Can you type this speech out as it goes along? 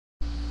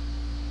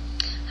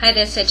Hi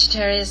there,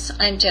 Sagittarius.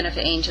 I'm Jennifer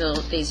Angel.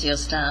 These are your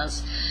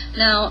stars.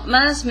 Now,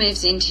 Mars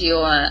moves into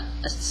your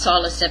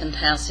solar 7th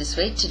house this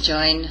week to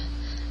join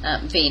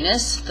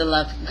Venus, the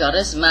love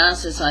goddess.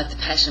 Mars is like the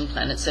passion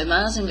planet. So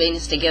Mars and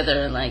Venus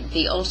together are like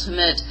the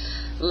ultimate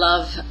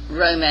love,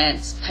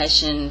 romance,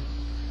 passion,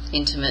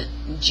 intimate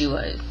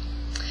duo.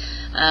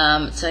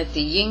 It's like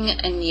the yin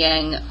and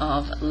yang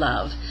of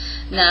love.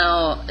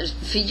 Now,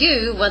 for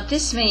you, what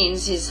this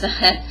means is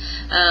that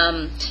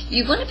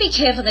you want to be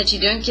careful that you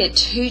don't get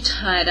too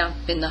tied up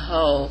in the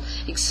whole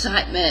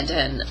excitement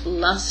and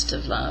lust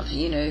of love.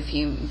 You know, if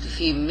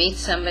you meet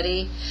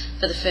somebody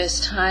for the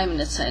first time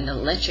and it's an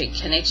electric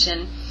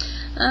connection,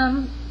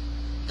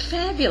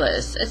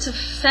 fabulous. It's a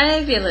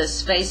fabulous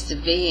space to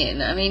be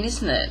in. I mean,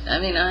 isn't it? I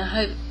mean, I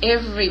hope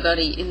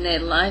everybody in their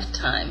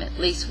lifetime at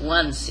least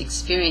once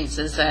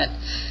experiences that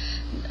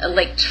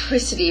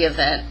electricity of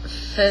that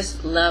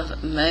first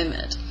love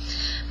moment.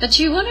 But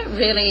you want to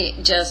really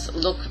just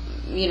look,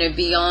 you know,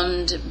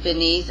 beyond,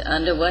 beneath,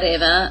 under,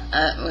 whatever,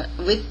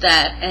 with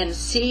that, and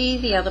see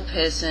the other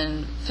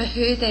person for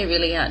who they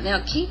really are.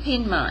 Now, keep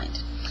in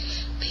mind,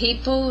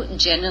 people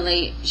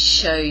generally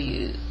show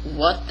you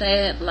what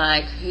they're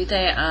like, who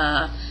they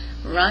are,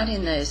 right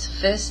in those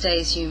first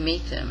days you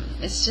meet them.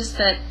 It's just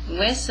that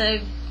we're so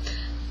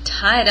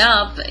tied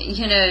up,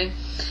 you know,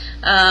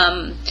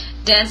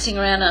 dancing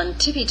around on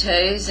tippy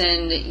toes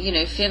and, you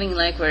know, feeling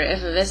like we're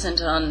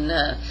effervescent on,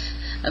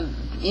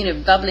 you know,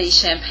 bubbly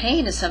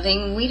champagne or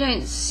something. We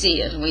don't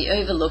see it, we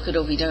overlook it,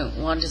 or we don't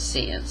want to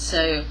see it.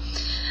 So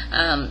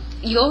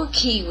your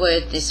key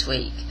word this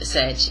week,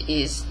 Sag,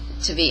 is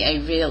to be a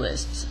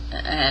realist.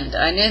 And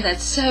I know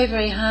that's so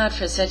very hard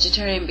for a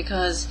Sagittarian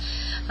because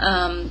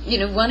you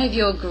know, one of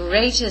your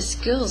greatest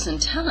skills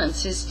and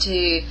talents is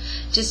to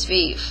just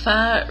be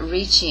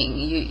far-reaching.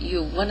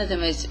 You're one of the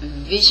most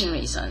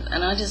visionary sons,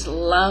 and I just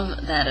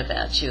love that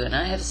about you. And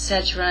I have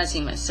Sag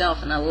rising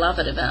myself, and I love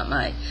it about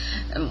my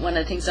one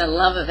of the things I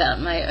love about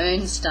my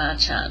own star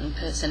chart and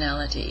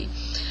personality.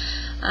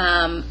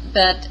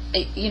 But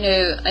you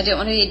know, I don't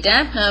want to be a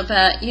dampener,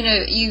 but you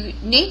know, you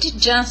need to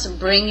just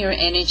bring your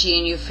energy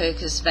and your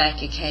focus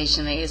back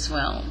occasionally as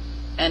well,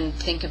 and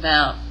think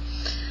about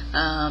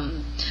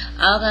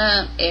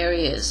other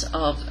areas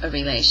of a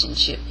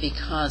relationship,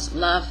 because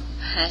love,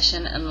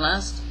 passion and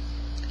lust,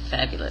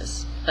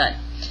 fabulous, but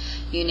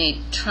you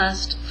need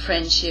trust,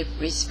 friendship,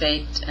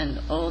 respect and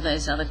all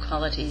those other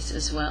qualities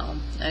as well.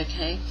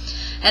 Okay,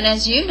 and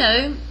as you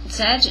know,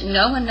 Sag,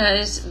 no one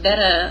knows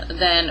better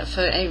than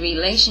for a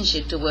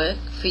relationship to work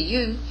for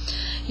you,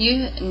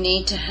 you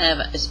need to have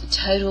a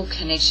total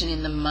connection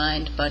in the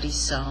mind, body,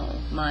 soul,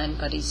 mind,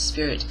 body,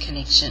 spirit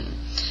connection.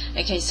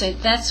 Okay, so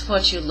that's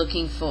what you're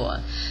looking for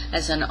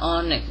as an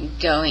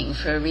ongoing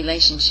for a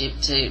relationship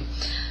to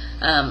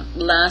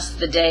last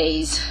the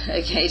days,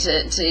 okay,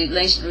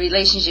 to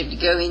relationship to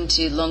go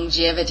into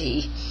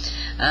longevity.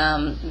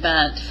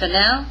 But for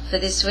now, for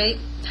this week,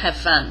 have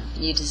fun.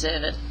 You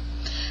deserve it.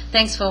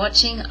 Thanks for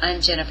watching.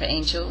 I'm Jennifer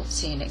Angel.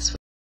 See you next week.